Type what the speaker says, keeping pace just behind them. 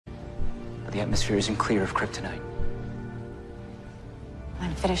but the atmosphere isn't clear of kryptonite.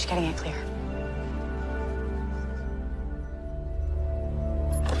 I'm finished getting it clear.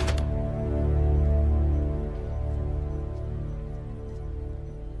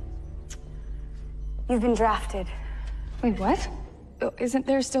 You've been drafted. Wait, what? Isn't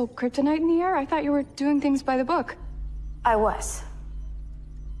there still kryptonite in the air? I thought you were doing things by the book. I was.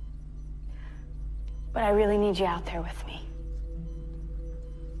 But I really need you out there with me.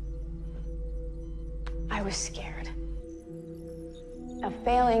 I was scared of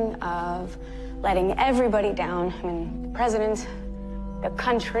failing, of letting everybody down. I mean, the president, the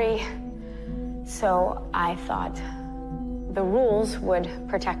country. So I thought the rules would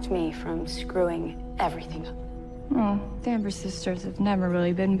protect me from screwing everything up. Oh, the Amber sisters have never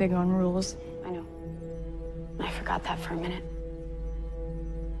really been big on rules. I know. I forgot that for a minute.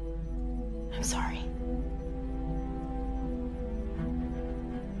 I'm sorry.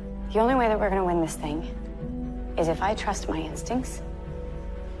 The only way that we're gonna win this thing is if I trust my instincts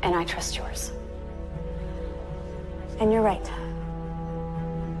and I trust yours. And you're right.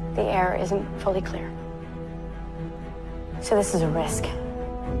 The air isn't fully clear. So this is a risk.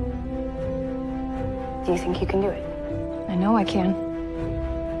 Do you think you can do it? I know I can.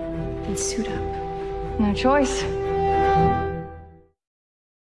 Then suit up. No choice.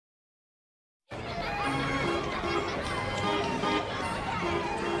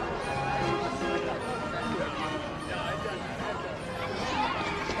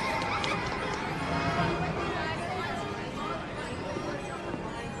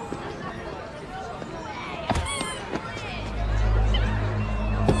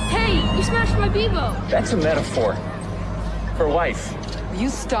 You smashed my Bevo. That's a metaphor for life. Will you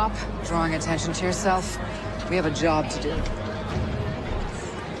stop drawing attention to yourself? We have a job to do.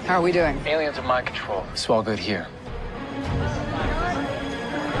 How are we doing? Aliens are mind control. It's all good here.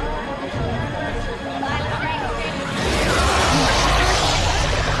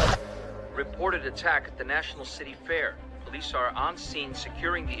 Reported attack at the National City Fair. Police are on scene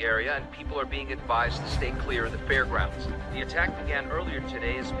securing the area and people are being advised to stay clear of the fairgrounds. The attack began earlier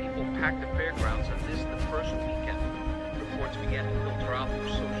today as people packed the fairgrounds on this the first weekend. Reports began to filter out through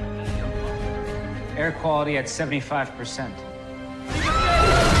social media. Air quality at 75%.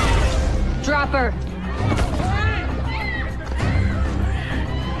 Drop her.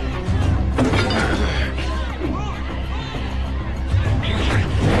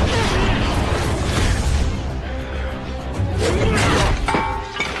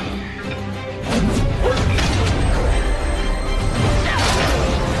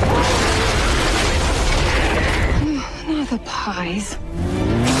 Not the pies.